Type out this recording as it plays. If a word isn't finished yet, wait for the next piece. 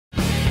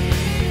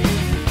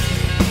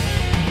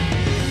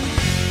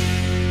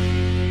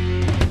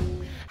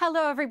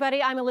Hello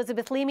everybody, I'm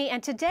Elizabeth Leamy,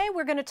 and today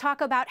we're going to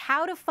talk about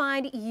how to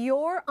find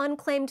your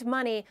unclaimed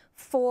money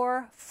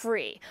for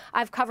free.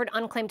 I've covered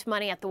unclaimed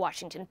money at the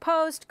Washington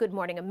Post, Good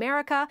Morning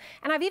America,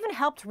 and I've even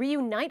helped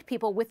reunite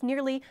people with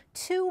nearly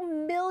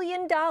 $2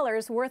 million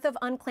worth of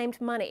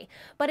unclaimed money.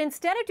 But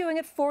instead of doing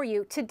it for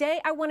you, today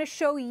I want to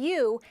show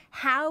you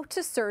how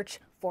to search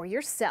for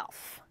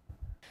yourself.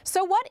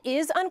 So what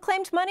is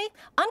unclaimed money?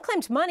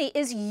 Unclaimed money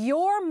is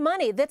your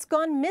money that's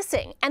gone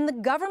missing, and the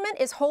government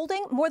is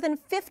holding more than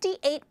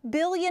 $58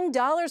 billion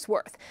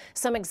worth.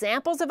 Some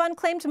examples of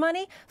unclaimed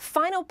money: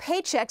 final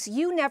paychecks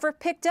you never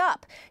picked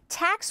up,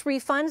 tax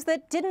refunds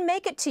that didn't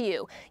make it to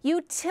you,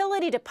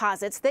 utility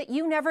deposits that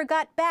you never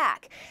got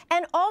back,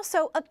 and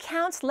also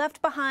accounts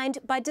left behind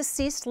by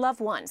deceased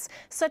loved ones,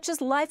 such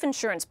as life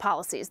insurance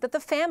policies that the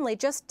family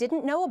just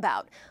didn't know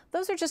about.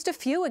 Those are just a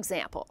few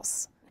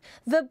examples.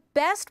 The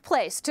best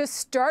place to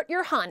start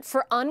your hunt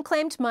for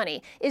unclaimed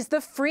money is the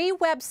free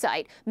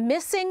website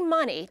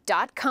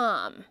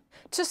missingmoney.com.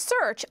 To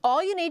search,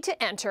 all you need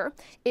to enter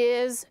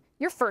is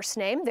your first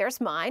name,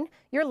 there's mine,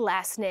 your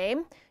last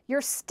name,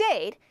 your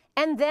state,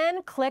 and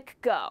then click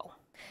Go.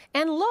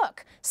 And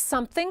look,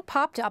 something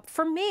popped up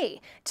for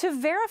me. To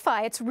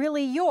verify it's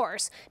really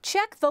yours,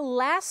 check the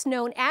last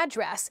known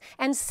address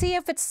and see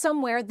if it's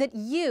somewhere that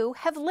you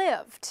have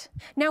lived.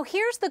 Now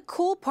here's the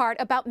cool part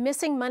about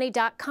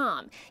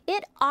missingmoney.com.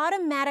 It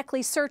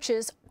automatically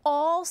searches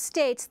all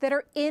states that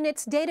are in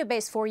its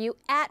database for you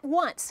at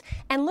once.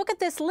 And look at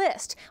this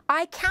list.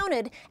 I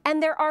counted,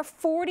 and there are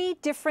 40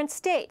 different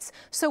states.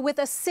 So with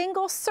a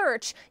single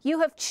search,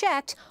 you have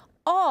checked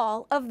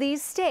all of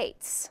these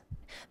states.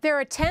 There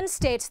are 10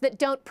 states that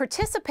don't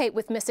participate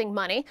with missing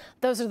money.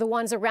 Those are the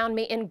ones around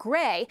me in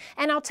gray,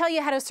 and I'll tell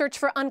you how to search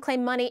for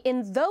unclaimed money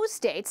in those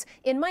states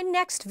in my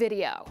next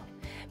video.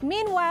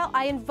 Meanwhile,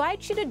 I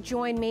invite you to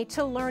join me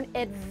to learn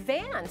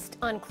advanced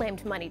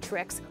unclaimed money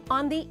tricks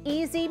on the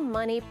Easy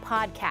Money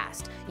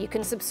podcast. You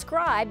can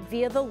subscribe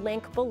via the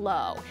link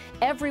below.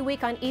 Every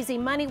week on Easy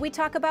Money, we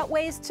talk about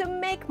ways to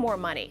make more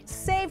money,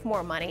 save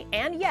more money,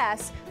 and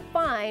yes,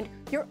 find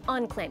your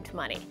unclaimed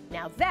money.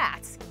 Now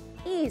that's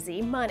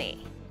easy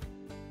money.